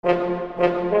Welcome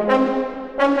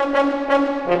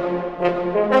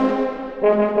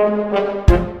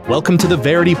to the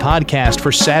Verity Podcast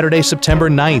for Saturday, September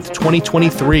 9th,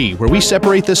 2023, where we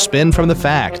separate the spin from the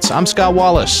facts. I'm Scott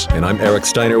Wallace. And I'm Eric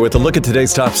Steiner with a look at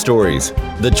today's top stories.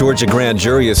 The Georgia grand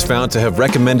jury is found to have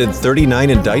recommended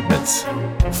 39 indictments.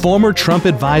 Former Trump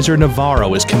advisor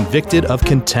Navarro is convicted of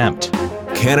contempt.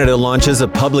 Canada launches a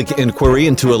public inquiry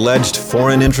into alleged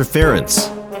foreign interference.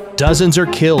 Dozens are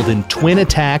killed in twin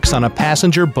attacks on a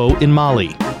passenger boat in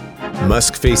Mali.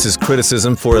 Musk faces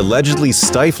criticism for allegedly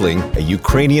stifling a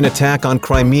Ukrainian attack on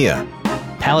Crimea.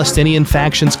 Palestinian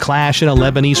factions clash in a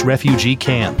Lebanese refugee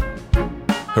camp.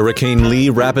 Hurricane Lee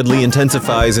rapidly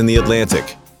intensifies in the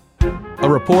Atlantic. A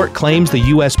report claims the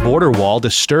U.S. border wall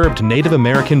disturbed Native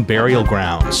American burial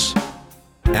grounds.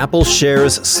 Apple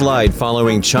shares slide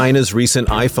following China's recent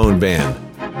iPhone ban.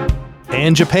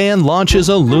 And Japan launches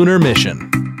a lunar mission.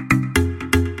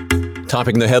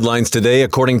 Topping the headlines today,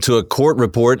 according to a court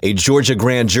report, a Georgia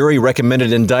grand jury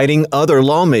recommended indicting other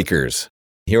lawmakers.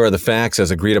 Here are the facts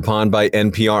as agreed upon by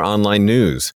NPR Online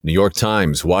News, New York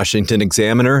Times, Washington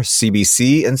Examiner,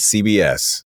 CBC, and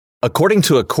CBS. According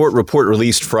to a court report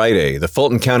released Friday, the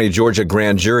Fulton County, Georgia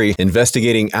grand jury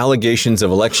investigating allegations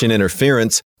of election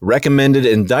interference recommended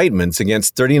indictments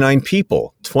against 39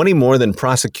 people, 20 more than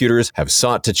prosecutors have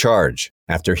sought to charge.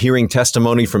 After hearing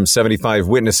testimony from 75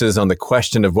 witnesses on the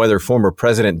question of whether former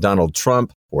President Donald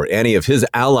Trump or any of his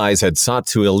allies had sought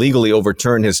to illegally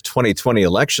overturn his 2020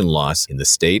 election loss in the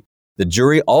state, the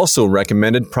jury also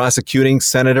recommended prosecuting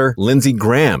Senator Lindsey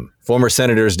Graham, former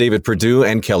Senators David Perdue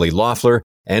and Kelly Loeffler,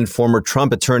 and former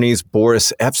Trump attorneys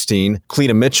Boris Epshteyn,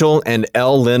 Cleta Mitchell, and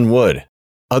L. Lynn Wood.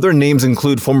 Other names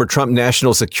include former Trump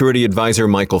National Security Advisor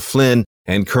Michael Flynn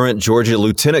and current Georgia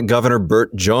Lieutenant Governor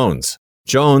Burt Jones.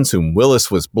 Jones, whom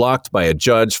Willis was blocked by a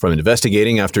judge from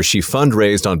investigating after she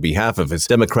fundraised on behalf of his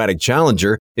Democratic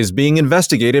challenger, is being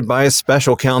investigated by a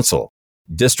special counsel.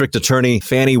 District Attorney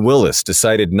Fani Willis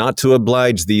decided not to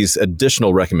oblige these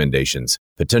additional recommendations,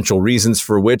 potential reasons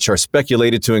for which are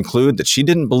speculated to include that she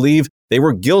didn't believe they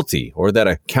were guilty or that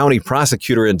a county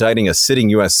prosecutor indicting a sitting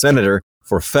U.S. senator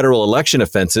for federal election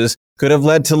offenses could have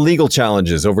led to legal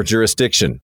challenges over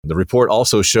jurisdiction. The report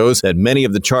also shows that many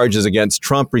of the charges against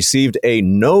Trump received a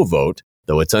no vote,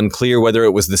 though it's unclear whether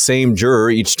it was the same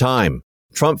juror each time.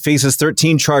 Trump faces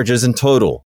 13 charges in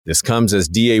total. This comes as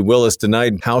D.A. Willis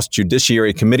denied House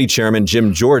Judiciary Committee Chairman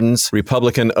Jim Jordan's,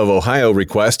 Republican of Ohio,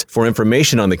 request for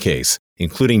information on the case,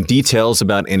 including details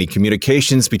about any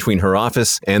communications between her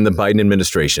office and the Biden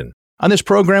administration. On this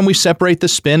program, we separate the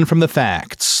spin from the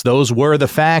facts. Those were the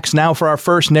facts. Now for our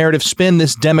first narrative spin,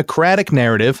 this Democratic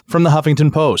narrative from the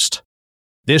Huffington Post.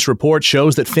 This report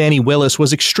shows that Fani Willis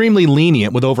was extremely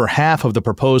lenient with over half of the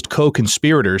proposed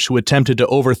co-conspirators who attempted to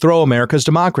overthrow America's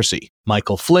democracy.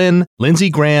 Michael Flynn, Lindsey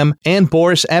Graham, and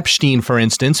Boris Epshteyn, for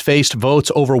instance, faced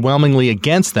votes overwhelmingly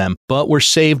against them, but were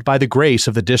saved by the grace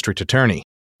of the district attorney.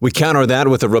 We counter that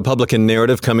with a Republican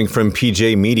narrative coming from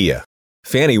PJ Media.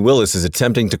 Fani Willis is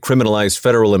attempting to criminalize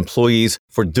federal employees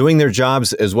for doing their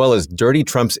jobs as well as dirty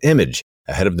Trump's image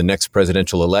ahead of the next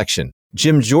presidential election.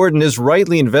 Jim Jordan is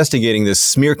rightly investigating this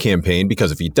smear campaign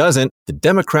because if he doesn't, the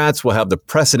Democrats will have the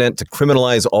precedent to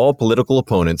criminalize all political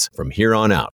opponents from here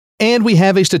on out. And we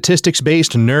have a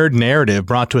statistics-based nerd narrative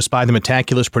brought to us by the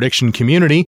Metaculous prediction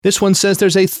community. This one says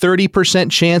there's a 30%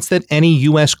 chance that any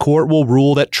U.S. court will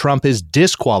rule that Trump is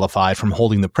disqualified from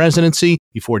holding the presidency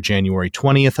before January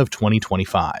 20th of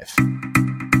 2025.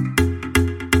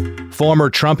 Former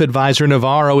Trump advisor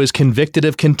Navarro is convicted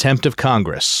of contempt of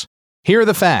Congress. Here are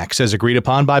the facts as agreed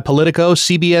upon by Politico,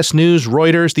 CBS News,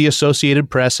 Reuters, the Associated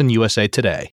Press, and USA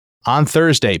Today. On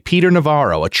Thursday, Peter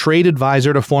Navarro, a trade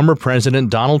advisor to former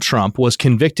President Donald Trump, was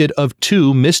convicted of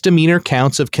 2 misdemeanor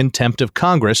counts of contempt of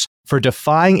Congress for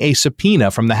defying a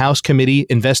subpoena from the House committee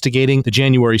investigating the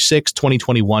January 6,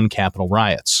 2021 Capitol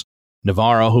riots.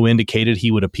 Navarro, who indicated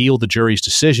he would appeal the jury's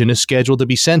decision, is scheduled to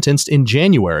be sentenced in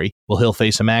January, where he'll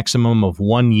face a maximum of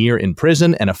 1 year in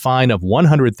prison and a fine of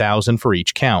 $100,000 for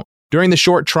each count. During the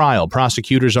short trial,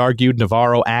 prosecutors argued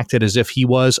Navarro acted as if he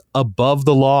was above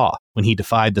the law when he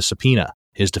defied the subpoena.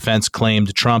 His defense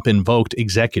claimed Trump invoked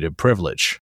executive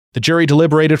privilege. The jury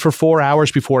deliberated for 4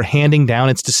 hours before handing down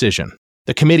its decision.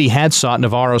 The committee had sought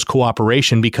Navarro's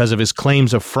cooperation because of his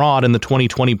claims of fraud in the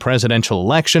 2020 presidential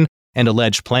election and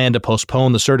alleged plan to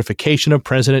postpone the certification of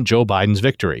President Joe Biden's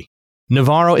victory.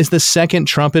 Navarro is the second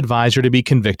Trump advisor to be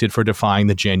convicted for defying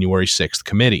the January 6th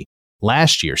committee.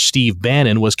 Last year, Steve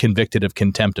Bannon was convicted of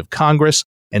contempt of Congress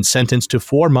and sentenced to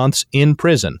 4 months in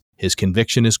prison. His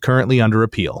conviction is currently under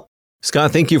appeal.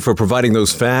 Scott, thank you for providing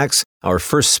those facts. Our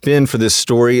first spin for this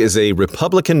story is a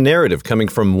Republican narrative coming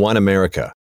from One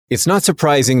America. It's not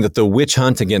surprising that the witch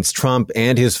hunt against Trump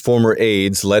and his former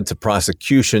aides led to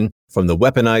prosecution from the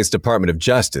weaponized Department of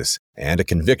Justice and a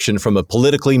conviction from a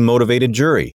politically motivated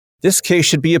jury. This case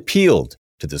should be appealed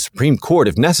to the Supreme Court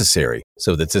if necessary,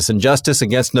 so that this injustice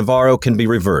against Navarro can be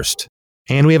reversed.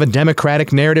 And we have a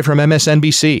Democratic narrative from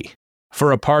MSNBC.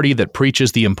 For a party that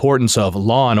preaches the importance of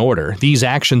law and order, these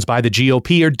actions by the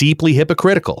GOP are deeply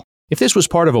hypocritical. If this was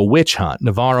part of a witch hunt,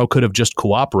 Navarro could have just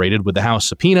cooperated with the House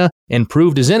subpoena and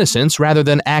proved his innocence rather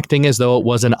than acting as though it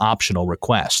was an optional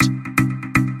request.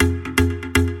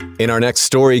 In our next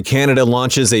story, Canada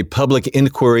launches a public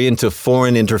inquiry into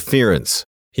foreign interference.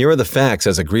 Here are the facts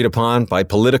as agreed upon by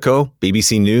Politico,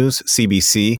 BBC News,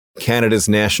 CBC, Canada's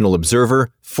National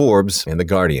Observer, Forbes, and The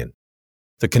Guardian.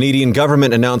 The Canadian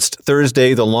government announced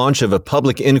Thursday the launch of a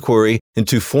public inquiry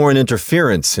into foreign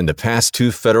interference in the past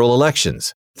 2 federal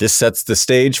elections. This sets the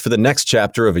stage for the next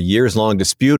chapter of a years-long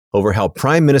dispute over how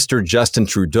Prime Minister Justin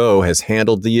Trudeau has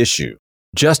handled the issue.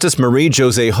 Justice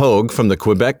Marie-Josée Hogue from the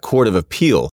Quebec Court of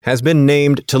Appeal has been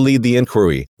named to lead the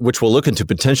inquiry, which will look into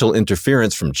potential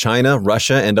interference from China,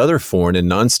 Russia, and other foreign and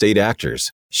non-state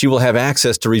actors. She will have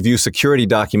access to review security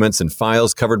documents and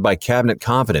files covered by cabinet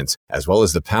confidence, as well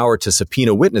as the power to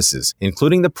subpoena witnesses,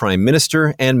 including the Prime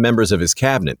Minister and members of his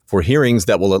cabinet, for hearings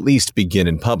that will at least begin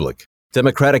in public.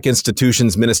 Democratic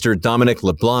Institutions Minister Dominic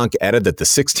LeBlanc added that the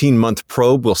 16-month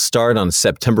probe will start on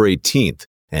September 18th.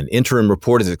 An interim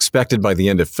report is expected by the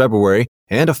end of February,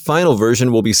 and a final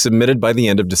version will be submitted by the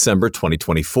end of December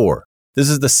 2024. This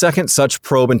is the second such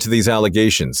probe into these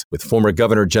allegations, with former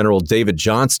Governor General David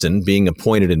Johnston being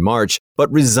appointed in March,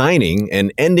 but resigning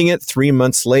and ending it 3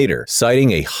 months later,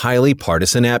 citing a highly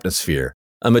partisan atmosphere.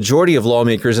 A majority of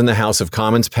lawmakers in the House of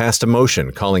Commons passed a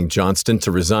motion calling Johnston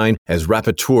to resign as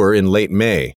rapporteur in late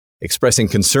May, expressing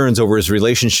concerns over his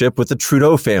relationship with the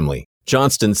Trudeau family.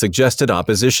 Johnston suggested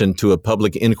opposition to a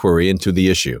public inquiry into the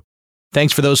issue.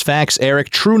 Thanks for those facts, Eric.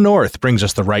 True North brings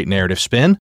us the right narrative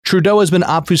spin. Trudeau has been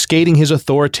obfuscating his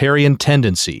authoritarian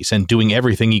tendencies and doing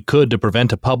everything he could to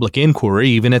prevent a public inquiry,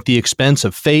 even at the expense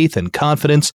of faith and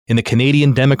confidence in the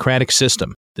Canadian democratic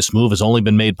system. This move has only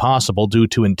been made possible due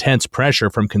to intense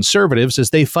pressure from conservatives as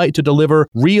they fight to deliver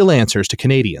real answers to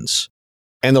Canadians.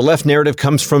 And the left narrative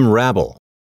comes from Rabble.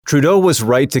 Trudeau was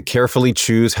right to carefully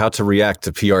choose how to react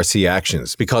to PRC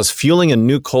actions because fueling a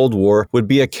new Cold War would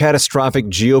be a catastrophic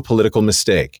geopolitical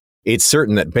mistake. It's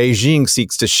certain that Beijing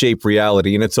seeks to shape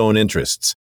reality in its own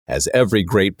interests, as every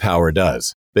great power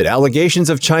does. But allegations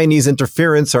of Chinese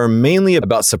interference are mainly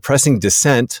about suppressing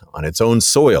dissent on its own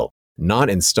soil,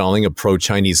 not installing a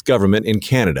pro-Chinese government in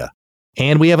Canada.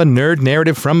 And we have a nerd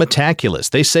narrative from Metaculus.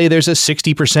 They say there's a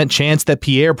 60% chance that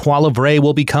Pierre Poilievre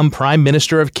will become Prime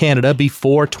Minister of Canada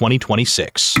before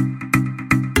 2026.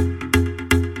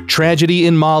 Tragedy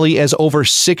in Mali as over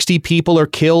 60 people are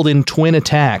killed in twin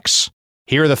attacks.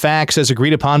 Here are the facts as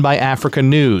agreed upon by Africa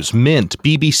News, Mint,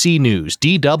 BBC News,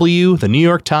 DW, The New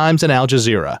York Times, and Al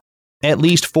Jazeera. At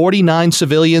least 49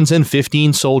 civilians and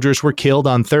 15 soldiers were killed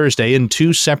on Thursday in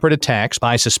 2 separate attacks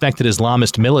by suspected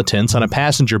Islamist militants on a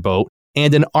passenger boat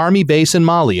and an army base in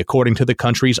Mali, according to the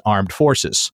country's armed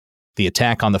forces. The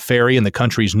attack on the ferry in the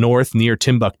country's north near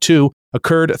Timbuktu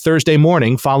occurred Thursday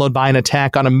morning, followed by an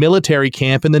attack on a military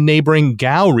camp in the neighboring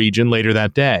Gao region later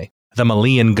that day. The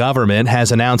Malian government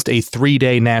has announced a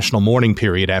 3-day national mourning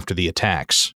period after the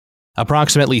attacks.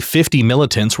 Approximately 50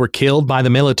 militants were killed by the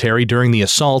military during the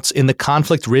assaults in the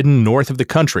conflict-ridden north of the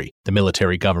country, the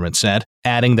military government said,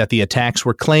 adding that the attacks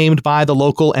were claimed by the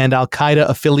local and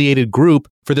al-Qaeda-affiliated group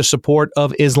for the support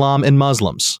of Islam and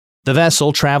Muslims. The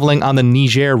vessel traveling on the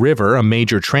Niger River, a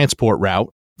major transport route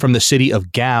from the city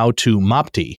of Gao to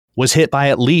Mopti, was hit by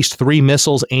at least 3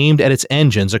 missiles aimed at its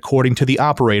engines, according to the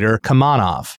operator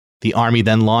Kamanov. The army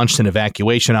then launched an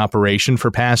evacuation operation for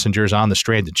passengers on the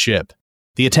stranded ship.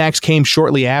 The attacks came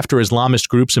shortly after Islamist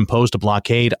groups imposed a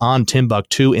blockade on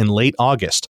Timbuktu in late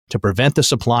August to prevent the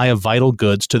supply of vital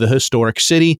goods to the historic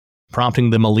city,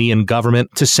 prompting the Malian government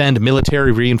to send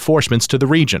military reinforcements to the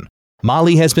region.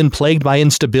 Mali has been plagued by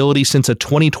instability since a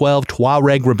 2012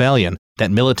 Tuareg rebellion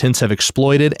that militants have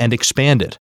exploited and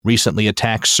expanded. Recently,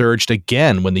 attacks surged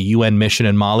again when the UN mission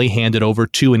in Mali handed over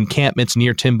 2 encampments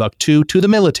near Timbuktu to the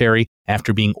military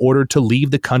after being ordered to leave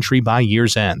the country by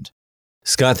year's end.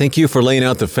 Scott, thank you for laying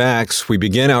out the facts. We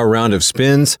begin our round of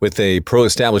spins with a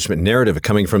pro-establishment narrative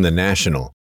coming from The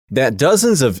National. That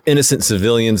dozens of innocent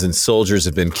civilians and soldiers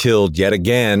have been killed yet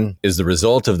again is the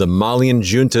result of the Malian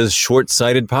junta's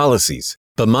short-sighted policies.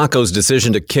 Bamako's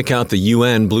decision to kick out the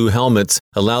UN Blue Helmets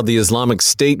allowed the Islamic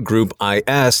State group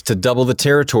IS to double the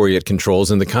territory it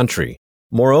controls in the country.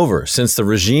 Moreover, since the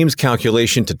regime's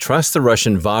calculation to trust the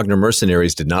Russian Wagner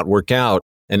mercenaries did not work out,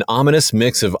 an ominous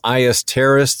mix of IS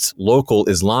terrorists, local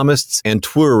Islamists, and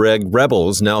Tuareg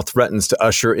rebels now threatens to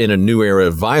usher in a new era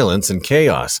of violence and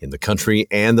chaos in the country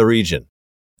and the region.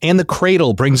 And the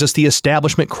cradle brings us the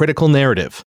establishment critical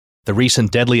narrative. The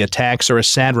recent deadly attacks are a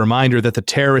sad reminder that the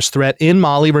terrorist threat in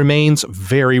Mali remains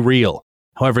very real.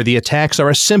 However, the attacks are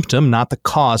a symptom, not the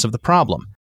cause of the problem.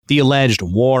 The alleged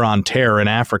war on terror in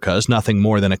Africa is nothing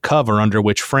more than a cover under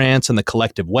which France and the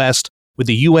collective West, with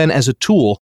the UN as a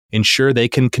tool, ensure they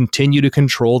can continue to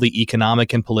control the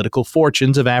economic and political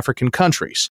fortunes of African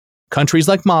countries. Countries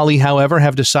like Mali, however,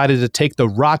 have decided to take the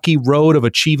rocky road of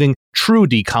achieving true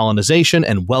decolonization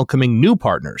and welcoming new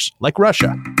partners, like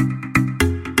Russia.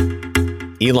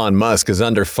 Elon Musk is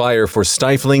under fire for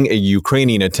stifling a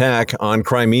Ukrainian attack on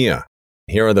Crimea.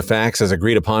 Here are the facts as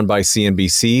agreed upon by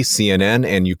CNBC, CNN,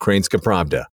 and Ukrainska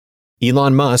Pravda.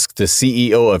 Elon Musk, the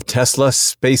CEO of Tesla,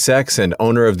 SpaceX, and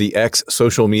owner of the X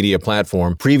social media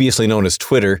platform, previously known as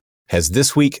Twitter, has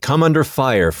this week come under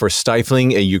fire for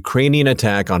stifling a Ukrainian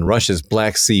attack on Russia's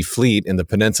Black Sea fleet in the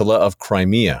peninsula of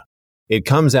Crimea. It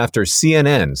comes after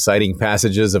CNN, citing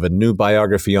passages of a new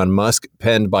biography on Musk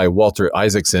penned by Walter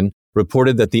Isaacson,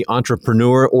 reported that the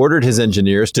entrepreneur ordered his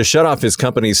engineers to shut off his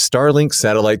company's Starlink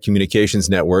satellite communications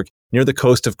network near the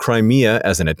coast of Crimea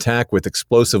as an attack with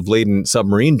explosive-laden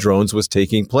submarine drones was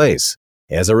taking place.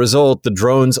 As a result, the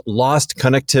drones lost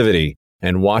connectivity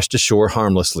and washed ashore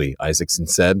harmlessly, Isaacson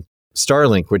said.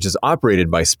 Starlink, which is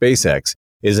operated by SpaceX,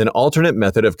 is an alternate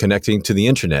method of connecting to the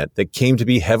internet that came to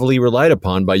be heavily relied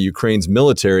upon by Ukraine's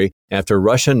military after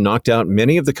Russia knocked out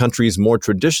many of the country's more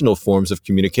traditional forms of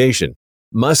communication.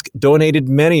 Musk donated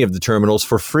many of the terminals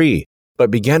for free, but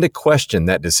began to question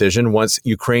that decision once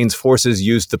Ukraine's forces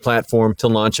used the platform to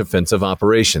launch offensive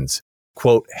operations.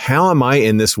 Quote, "How am I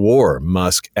in this war?"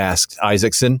 Musk asked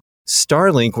Isaacson.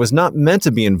 Starlink was not meant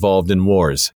to be involved in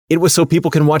wars. It was so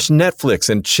people can watch Netflix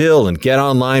and chill and get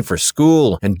online for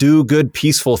school and do good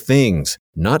peaceful things,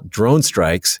 not drone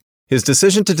strikes. His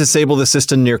decision to disable the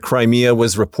system near Crimea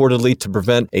was reportedly to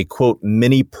prevent a, quote,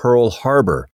 mini Pearl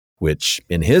Harbor, which,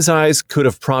 in his eyes, could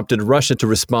have prompted Russia to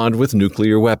respond with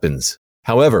nuclear weapons.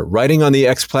 However, writing on the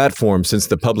X platform since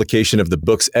the publication of the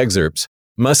book's excerpts,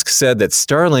 Musk said that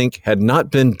Starlink had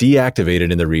not been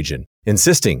deactivated in the region,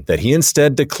 insisting that he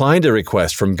instead declined a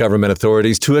request from government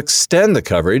authorities to extend the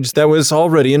coverage that was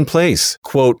already in place.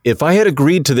 Quote, "If I had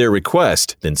agreed to their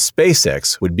request, then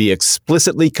SpaceX would be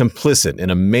explicitly complicit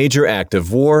in a major act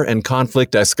of war and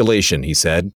conflict escalation," he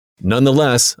said.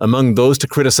 Nonetheless, among those to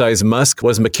criticize Musk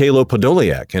was Mikhailo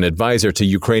Podolyak, an advisor to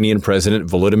Ukrainian President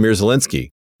Volodymyr Zelensky.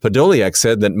 Podolyak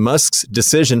said that Musk's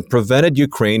decision prevented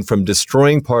Ukraine from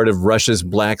destroying part of Russia's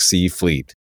Black Sea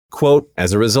fleet. Quote,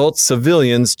 "As a result,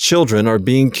 civilians, children are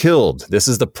being killed. This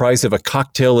is the price of a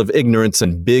cocktail of ignorance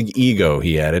and big ego,"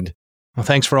 he added. Well,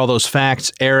 thanks for all those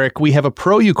facts, Eric. We have a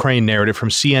pro-Ukraine narrative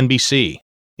from CNBC.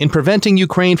 In preventing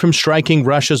Ukraine from striking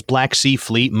Russia's Black Sea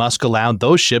fleet, Musk allowed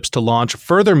those ships to launch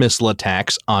further missile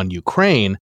attacks on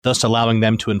Ukraine, thus allowing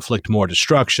them to inflict more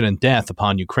destruction and death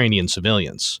upon Ukrainian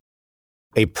civilians.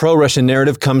 A pro-Russian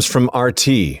narrative comes from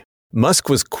RT. Musk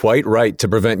was quite right to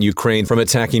prevent Ukraine from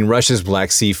attacking Russia's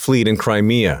Black Sea fleet in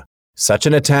Crimea. Such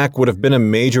an attack would have been a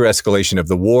major escalation of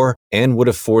the war and would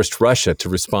have forced Russia to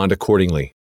respond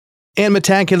accordingly. And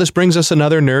Metaculus brings us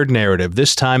another nerd narrative.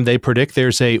 This time they predict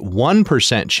there's a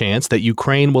 1% chance that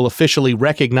Ukraine will officially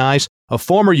recognize a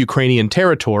former Ukrainian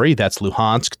territory, that's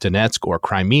Luhansk, Donetsk, or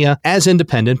Crimea, as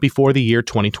independent before the year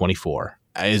 2024.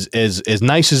 As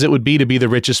nice as it would be to be the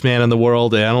richest man in the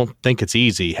world, I don't think it's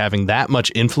easy. Having that much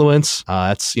influence,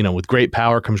 that's, with great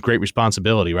power comes great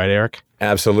responsibility, right, Eric?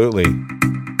 Absolutely.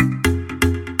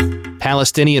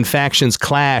 Palestinian factions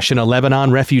clash in a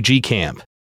Lebanon refugee camp.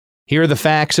 Here are the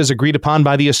facts as agreed upon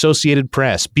by the Associated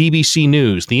Press, BBC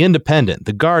News, The Independent,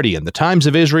 The Guardian, The Times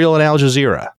of Israel, and Al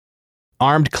Jazeera.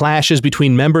 Armed clashes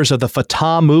between members of the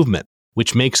Fatah movement,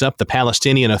 which makes up the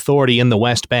Palestinian Authority in the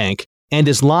West Bank, and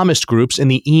Islamist groups in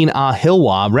the Ain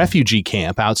al-Hilwa refugee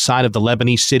camp outside of the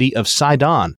Lebanese city of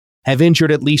Sidon, have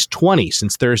injured at least 20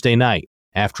 since Thursday night.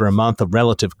 After a month of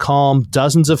relative calm,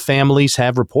 dozens of families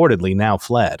have reportedly now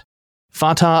fled.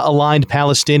 Fatah-aligned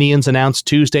Palestinians announced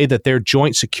Tuesday that their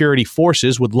joint security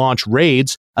forces would launch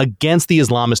raids against the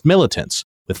Islamist militants,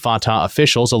 with Fatah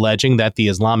officials alleging that the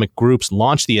Islamic groups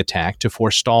launched the attack to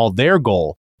forestall their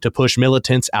goal to push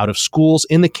militants out of schools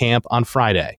in the camp on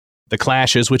Friday. The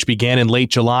clashes, which began in late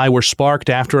July, were sparked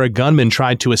after a gunman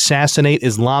tried to assassinate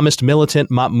Islamist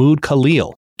militant Mahmoud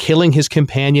Khalil, killing his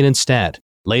companion instead.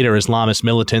 Later, Islamist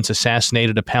militants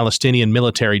assassinated a Palestinian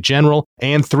military general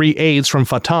and 3 aides from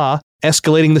Fatah,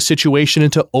 escalating the situation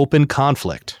into open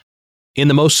conflict. In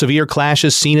the most severe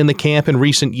clashes seen in the camp in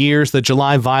recent years, the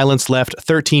July violence left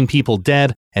 13 people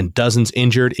dead and dozens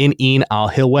injured in Ain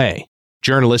al-Hilweh.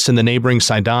 Journalists in the neighboring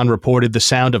Sidon reported the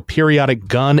sound of periodic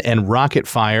gun and rocket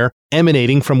fire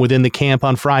emanating from within the camp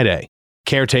on Friday.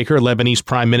 Caretaker Lebanese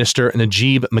Prime Minister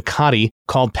Najib Mikati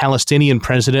called Palestinian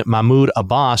President Mahmoud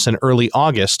Abbas in early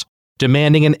August,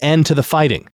 demanding an end to the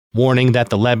fighting, warning that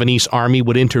the Lebanese army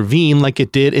would intervene like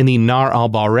it did in the Nar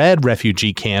al-Bared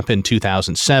refugee camp in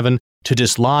 2007 to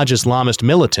dislodge Islamist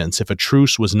militants if a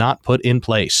truce was not put in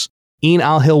place. Ain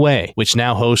al-Hilweh, which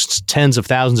now hosts tens of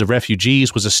thousands of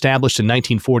refugees, was established in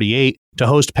 1948 to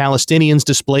host Palestinians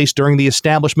displaced during the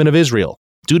establishment of Israel.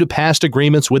 Due to past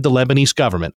agreements with the Lebanese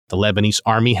government, the Lebanese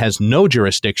army has no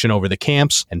jurisdiction over the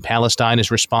camps, and Palestine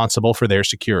is responsible for their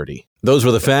security. Those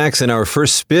were the facts, and our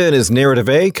first spin is Narrative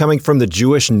A, coming from the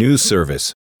Jewish News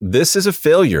Service. This is a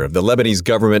failure of the Lebanese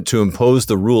government to impose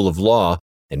the rule of law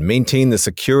and maintain the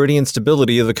security and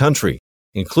stability of the country,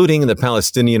 including in the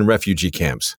Palestinian refugee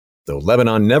camps. Though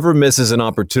Lebanon never misses an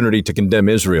opportunity to condemn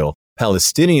Israel,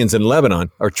 Palestinians in Lebanon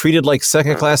are treated like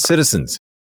second-class citizens.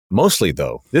 Mostly,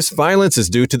 though, this violence is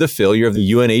due to the failure of the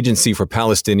UN Agency for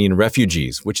Palestinian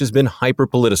Refugees, which has been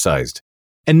hyper-politicized.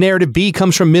 And Narrative B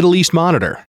comes from Middle East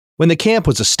Monitor. When the camp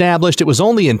was established, it was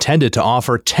only intended to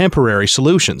offer temporary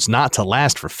solutions, not to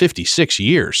last for 56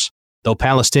 years. Though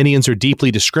Palestinians are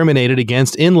deeply discriminated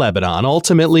against in Lebanon,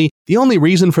 ultimately, the only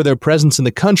reason for their presence in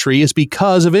the country is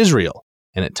because of Israel.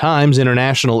 And at times,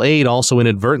 international aid also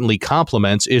inadvertently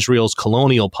complements Israel's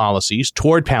colonial policies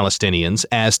toward Palestinians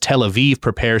as Tel Aviv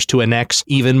prepares to annex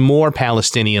even more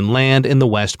Palestinian land in the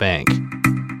West Bank.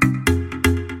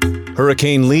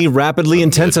 Hurricane Lee rapidly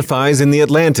intensifies in the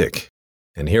Atlantic.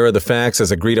 And here are the facts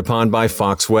as agreed upon by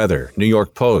Fox Weather, New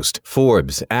York Post,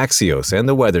 Forbes, Axios, and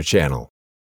the Weather Channel.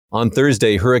 On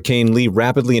Thursday, Hurricane Lee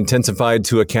rapidly intensified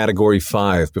to a Category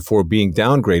 5 before being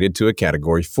downgraded to a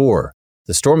Category 4.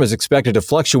 The storm is expected to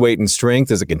fluctuate in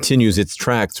strength as it continues its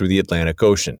track through the Atlantic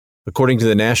Ocean. According to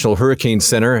the National Hurricane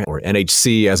Center, or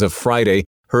NHC, as of Friday,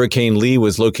 Hurricane Lee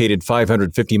was located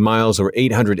 550 miles or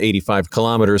 885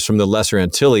 kilometers from the Lesser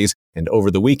Antilles, and over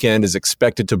the weekend is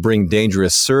expected to bring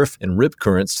dangerous surf and rip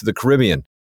currents to the Caribbean,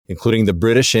 including the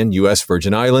British and U.S.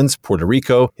 Virgin Islands, Puerto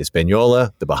Rico,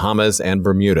 Hispaniola, the Bahamas, and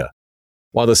Bermuda.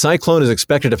 While the cyclone is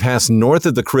expected to pass north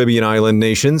of the Caribbean island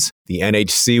nations, the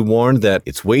NHC warned that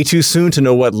it's way too soon to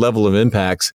know what level of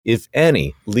impacts, if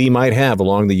any, Lee might have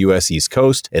along the U.S. East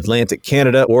Coast, Atlantic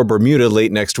Canada, or Bermuda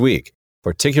late next week,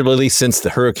 particularly since the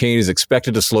hurricane is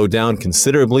expected to slow down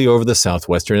considerably over the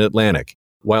southwestern Atlantic.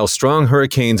 While strong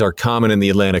hurricanes are common in the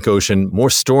Atlantic Ocean, more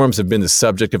storms have been the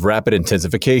subject of rapid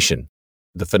intensification.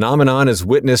 The phenomenon is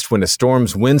witnessed when a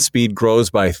storm's wind speed grows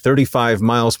by 35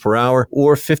 miles per hour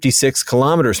or 56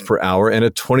 kilometers per hour in a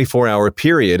 24-hour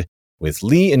period, with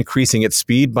Lee increasing its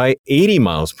speed by 80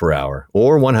 miles per hour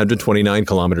or 129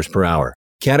 kilometers per hour.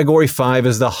 Category 5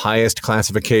 is the highest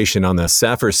classification on the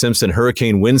Saffir-Simpson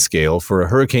hurricane wind scale for a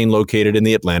hurricane located in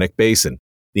the Atlantic Basin.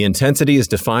 The intensity is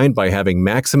defined by having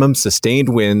maximum sustained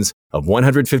winds of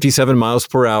 157 miles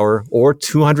per hour or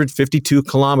 252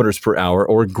 kilometers per hour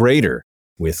or greater,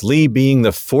 with Lee being the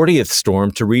 40th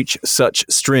storm to reach such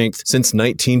strength since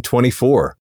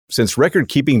 1924. Since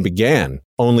record-keeping began,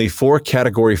 only 4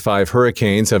 Category 5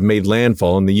 hurricanes have made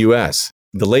landfall in the U.S.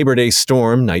 The Labor Day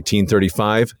Storm,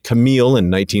 1935, Camille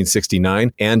in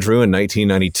 1969, Andrew in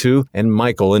 1992, and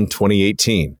Michael in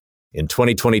 2018. In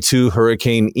 2022,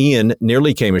 Hurricane Ian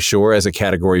nearly came ashore as a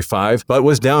Category 5, but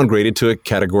was downgraded to a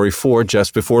Category 4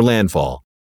 just before landfall.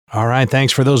 All right,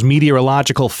 thanks for those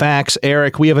meteorological facts,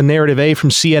 Eric. We have a Narrative A from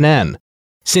CNN.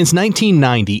 Since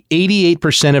 1990,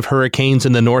 88% of hurricanes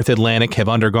in the North Atlantic have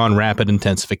undergone rapid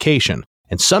intensification,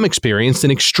 and some experienced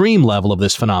an extreme level of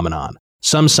this phenomenon.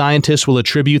 Some scientists will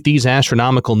attribute these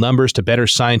astronomical numbers to better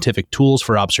scientific tools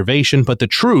for observation, but the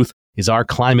truth is our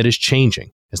climate is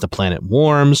changing. As the planet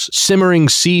warms, simmering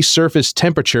sea surface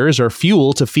temperatures are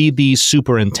fuel to feed these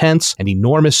super intense and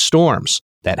enormous storms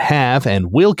that have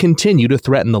and will continue to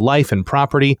threaten the life and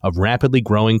property of rapidly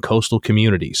growing coastal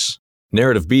communities.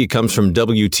 Narrative B comes from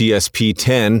WTSP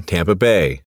 10, Tampa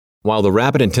Bay. While the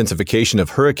rapid intensification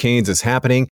of hurricanes is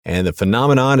happening and the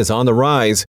phenomenon is on the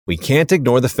rise, we can't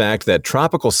ignore the fact that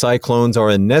tropical cyclones are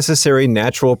a necessary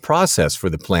natural process for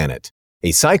the planet.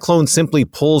 A cyclone simply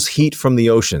pulls heat from the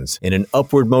oceans in an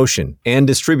upward motion and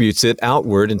distributes it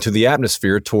outward into the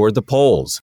atmosphere toward the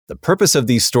poles. The purpose of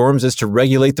these storms is to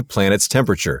regulate the planet's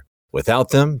temperature. Without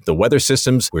them, the weather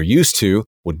systems we're used to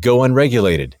would go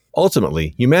unregulated,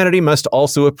 Ultimately, humanity must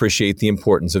also appreciate the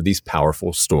importance of these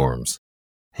powerful storms.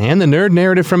 And the nerd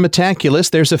narrative from Metaculus,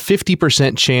 there's a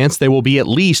 50% chance there will be at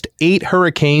least 8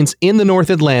 hurricanes in the North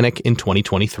Atlantic in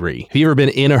 2023. Have you ever been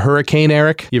in a hurricane,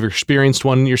 Eric? You ever experienced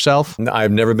one yourself?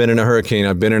 I've never been in a hurricane.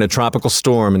 I've been in a tropical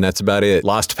storm, and that's about it.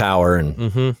 Lost power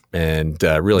and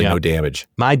really no damage.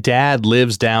 My dad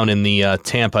lives down in the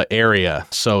Tampa area,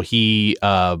 so he,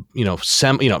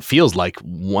 it feels like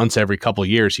once every couple of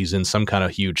years he's in some kind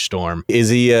of huge storm. Is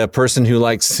he a person who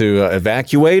likes to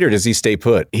evacuate, or does he stay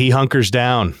put? He hunkers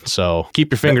down. So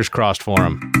keep your fingers crossed for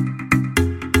him.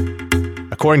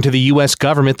 According to the U.S.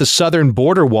 government, the southern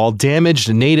border wall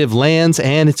damaged native lands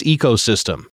and its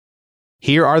ecosystem.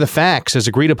 Here are the facts as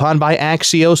agreed upon by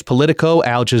Axios, Politico,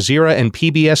 Al Jazeera, and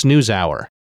PBS NewsHour.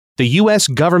 The U.S.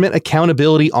 Government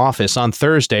Accountability Office on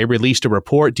Thursday released a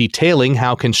report detailing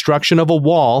how construction of a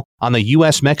wall on the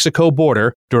U.S.-Mexico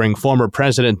border during former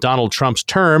President Donald Trump's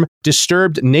term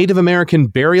disturbed Native American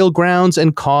burial grounds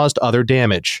and caused other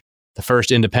damage. The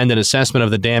first independent assessment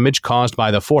of the damage caused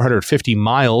by the 450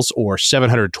 miles or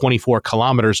 724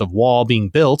 kilometers of wall being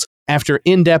built after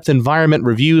in-depth environment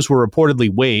reviews were reportedly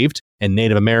waived and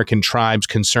Native American tribes'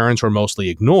 concerns were mostly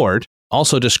ignored,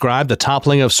 also described the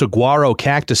toppling of saguaro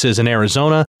cactuses in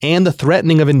Arizona and the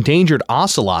threatening of endangered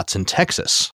ocelots in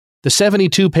Texas. The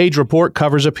 72-page report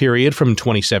covers a period from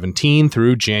 2017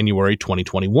 through January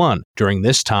 2021. During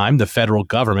this time, the federal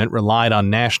government relied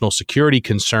on national security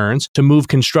concerns to move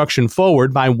construction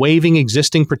forward by waiving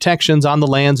existing protections on the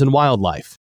lands and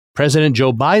wildlife. President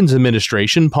Joe Biden's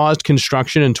administration paused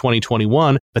construction in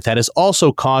 2021, but that has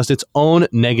also caused its own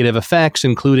negative effects,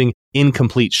 including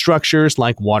incomplete structures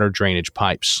like water drainage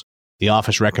pipes. The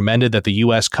office recommended that the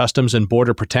U.S. Customs and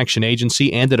Border Protection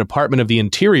Agency and the Department of the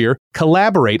Interior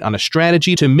collaborate on a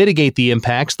strategy to mitigate the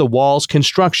impacts the wall's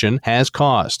construction has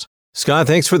caused. Scott,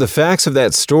 thanks for the facts of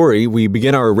that story. We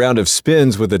begin our round of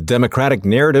spins with a Democratic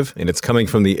narrative, and it's coming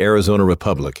from the Arizona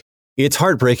Republic. It's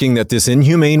heartbreaking that this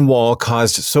inhumane wall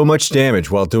caused so much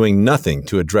damage while doing nothing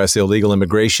to address illegal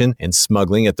immigration and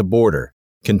smuggling at the border.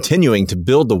 Continuing to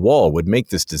build the wall would make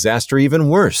this disaster even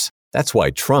worse. That's why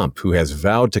Trump, who has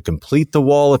vowed to complete the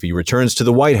wall if he returns to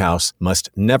the White House, must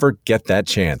never get that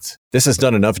chance. This has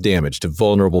done enough damage to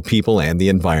vulnerable people and the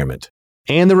environment.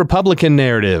 And the Republican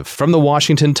narrative from the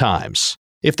Washington Times.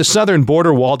 If the southern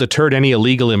border wall deterred any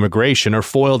illegal immigration or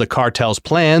foiled the cartel's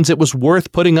plans, it was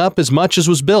worth putting up as much as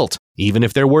was built, even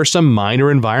if there were some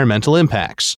minor environmental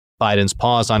impacts. Biden's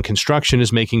pause on construction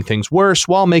is making things worse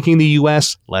while making the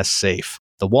U.S. less safe.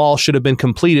 The wall should have been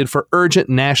completed for urgent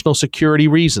national security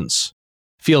reasons.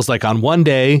 Feels like on one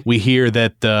day we hear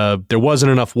that there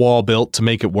wasn't enough wall built to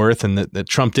make it worth and that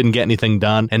Trump didn't get anything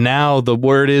done. And now the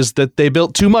word is that they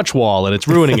built too much wall and it's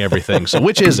ruining everything. So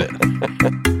which is it?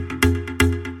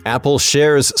 Apple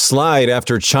shares slide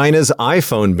after China's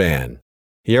iPhone ban.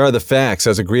 Here are the facts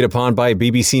as agreed upon by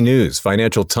BBC News,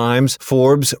 Financial Times,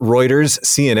 Forbes, Reuters,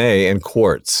 CNA, and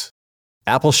Quartz.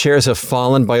 Apple shares have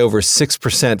fallen by over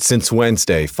 6% since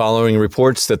Wednesday, following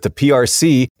reports that the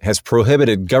PRC has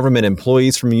prohibited government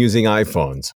employees from using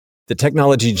iPhones. The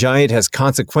technology giant has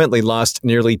consequently lost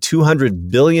nearly $200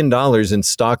 billion in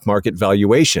stock market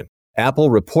valuation.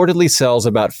 Apple reportedly sells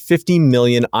about 50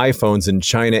 million iPhones in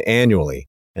China annually,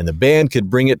 and the ban could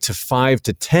bring it to 5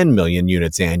 to 10 million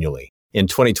units annually. In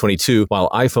 2022, while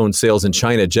iPhone sales in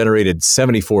China generated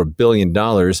 $74 billion,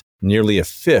 nearly a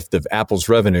fifth of Apple's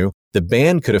revenue, the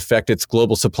ban could affect its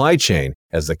global supply chain,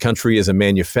 as the country is a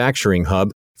manufacturing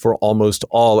hub for almost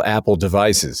all Apple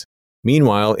devices.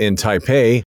 Meanwhile, in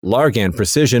Taipei, Largan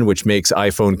Precision, which makes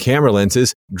iPhone camera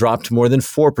lenses, dropped more than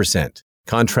 4%.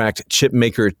 Contract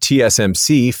chipmaker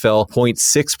TSMC fell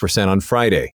 0.6% on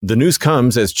Friday. The news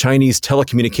comes as Chinese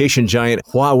telecommunication giant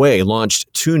Huawei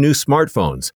launched 2 new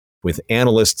smartphones, with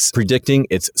analysts predicting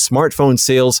its smartphone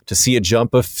sales to see a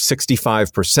jump of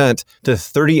 65% to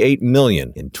 38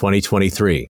 million in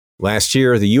 2023. Last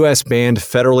year, the U.S. banned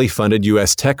federally funded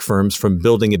U.S. tech firms from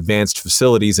building advanced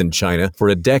facilities in China for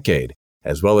a decade,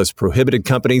 as well as prohibited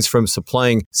companies from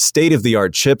supplying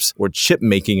state-of-the-art chips or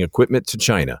chip-making equipment to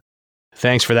China.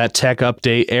 Thanks for that tech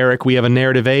update, Eric. We have a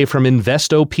narrative A from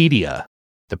Investopedia.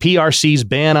 The PRC's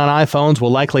ban on iPhones will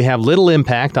likely have little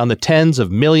impact on the tens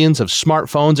of millions of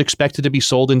smartphones expected to be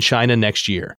sold in China next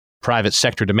year. Private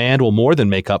sector demand will more than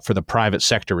make up for the private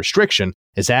sector restriction,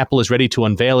 as Apple is ready to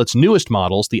unveil its newest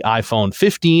models, the iPhone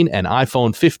 15 and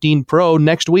iPhone 15 Pro,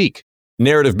 next week.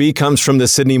 Narrative B comes from the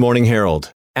Sydney Morning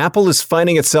Herald. Apple is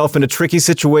finding itself in a tricky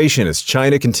situation as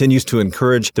China continues to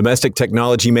encourage domestic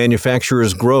technology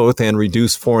manufacturers' growth and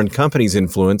reduce foreign companies'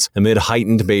 influence amid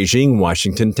heightened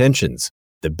Beijing-Washington tensions.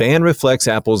 The ban reflects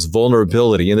Apple's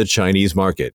vulnerability in the Chinese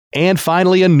market. And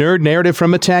finally, a nerd narrative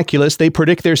from Metaculus. They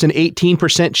predict there's an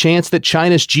 18% chance that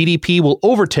China's GDP will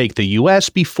overtake the U.S.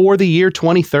 before the year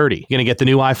 2030. You gonna get the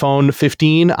new iPhone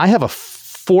 15? I have a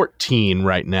 14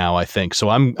 right now, I think. So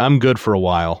I'm good for a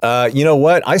while. You know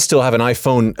what? I still have an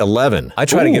iPhone 11. I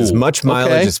try to get as much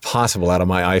mileage as possible out of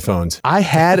my iPhones. I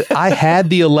had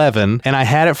the 11 and I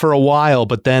had it for a while,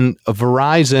 but then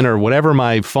Verizon or whatever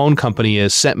my phone company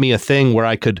is sent me a thing where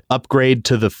I could upgrade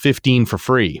to the 15 for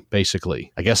free,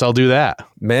 basically. I guess I'll do that.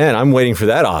 Man, I'm waiting for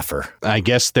that offer. I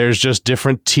guess there's just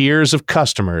different tiers of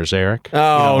customers, Eric.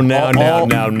 Oh, no.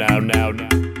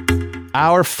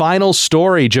 Our final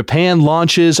story, Japan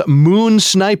launches Moon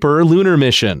Sniper lunar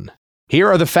mission. Here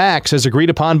are the facts as agreed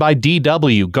upon by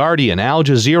DW, Guardian, Al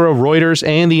Jazeera, Reuters,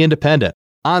 and The Independent.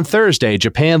 On Thursday,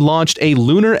 Japan launched a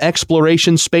lunar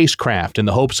exploration spacecraft in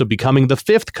the hopes of becoming the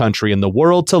 5th country in the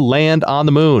world to land on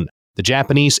the moon. The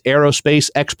Japanese Aerospace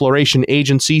Exploration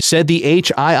Agency said the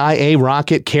HIIA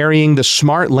rocket carrying the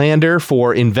Smart Lander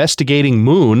for Investigating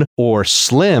Moon, or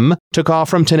SLIM, took off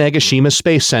from Tanegashima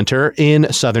Space Center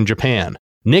in southern Japan.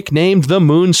 Nicknamed the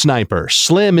Moon Sniper,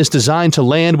 SLIM is designed to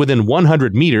land within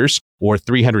 100 meters, or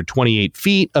 328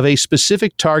 feet, of a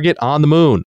specific target on the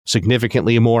moon,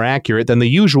 significantly more accurate than the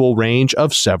usual range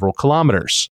of several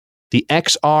kilometers. The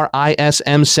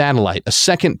XRISM satellite, a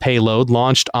second payload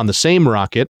launched on the same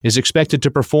rocket, is expected to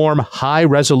perform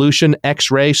high-resolution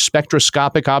X-ray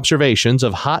spectroscopic observations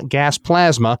of hot gas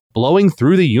plasma blowing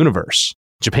through the universe.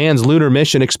 Japan's lunar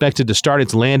mission, expected to start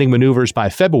its landing maneuvers by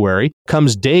February,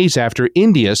 comes days after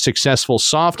India's successful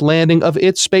soft landing of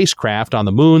its spacecraft on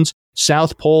the moon's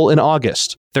South Pole in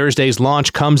August. Thursday's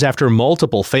launch comes after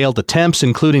multiple failed attempts,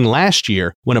 including last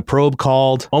year when a probe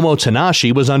called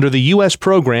Omotenashi was under the U.S.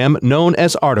 program known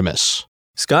as Artemis.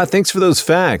 Scott, thanks for those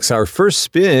facts. Our first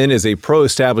spin is a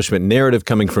pro-establishment narrative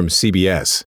coming from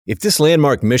CBS. If this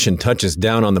landmark mission touches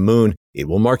down on the moon, it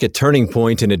will mark a turning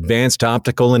point in advanced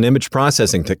optical and image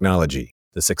processing technology.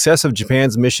 The success of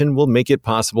Japan's mission will make it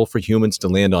possible for humans to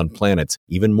land on planets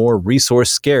even more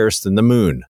resource-scarce than the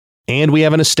moon. And we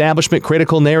have an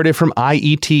establishment-critical narrative from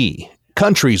IET.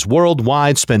 Countries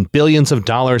worldwide spend billions of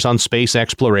dollars on space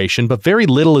exploration, but very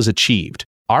little is achieved.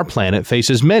 Our planet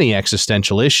faces many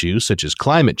existential issues, such as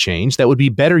climate change, that would be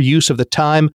better use of the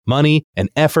time, money, and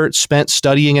effort spent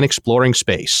studying and exploring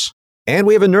space. And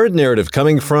we have a nerd narrative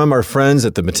coming from our friends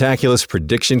at the Metaculus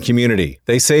prediction community.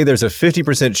 They say there's a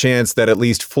 50% chance that at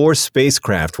least 4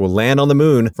 spacecraft will land on the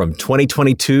moon from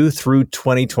 2022 through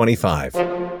 2025.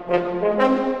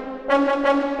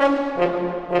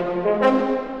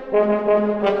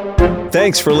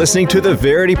 Thanks for listening to the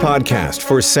Verity Podcast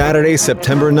for Saturday,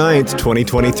 September 9th,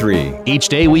 2023. Each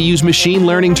day we use machine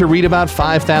learning to read about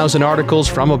 5,000 articles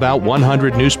from about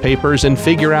 100 newspapers and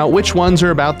figure out which ones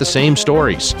are about the same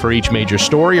stories. For each major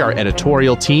story, our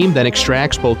editorial team then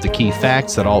extracts both the key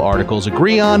facts that all articles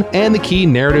agree on and the key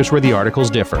narratives where the articles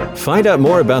differ. Find out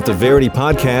more about the Verity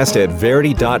Podcast at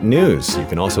verity.news. You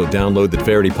can also download the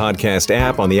Verity Podcast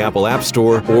app on the Apple App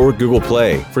Store or Google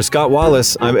Play. For Scott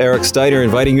Wallace, I'm Eric Steiner,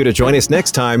 inviting you to join us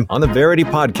next time on the Verity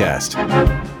Podcast.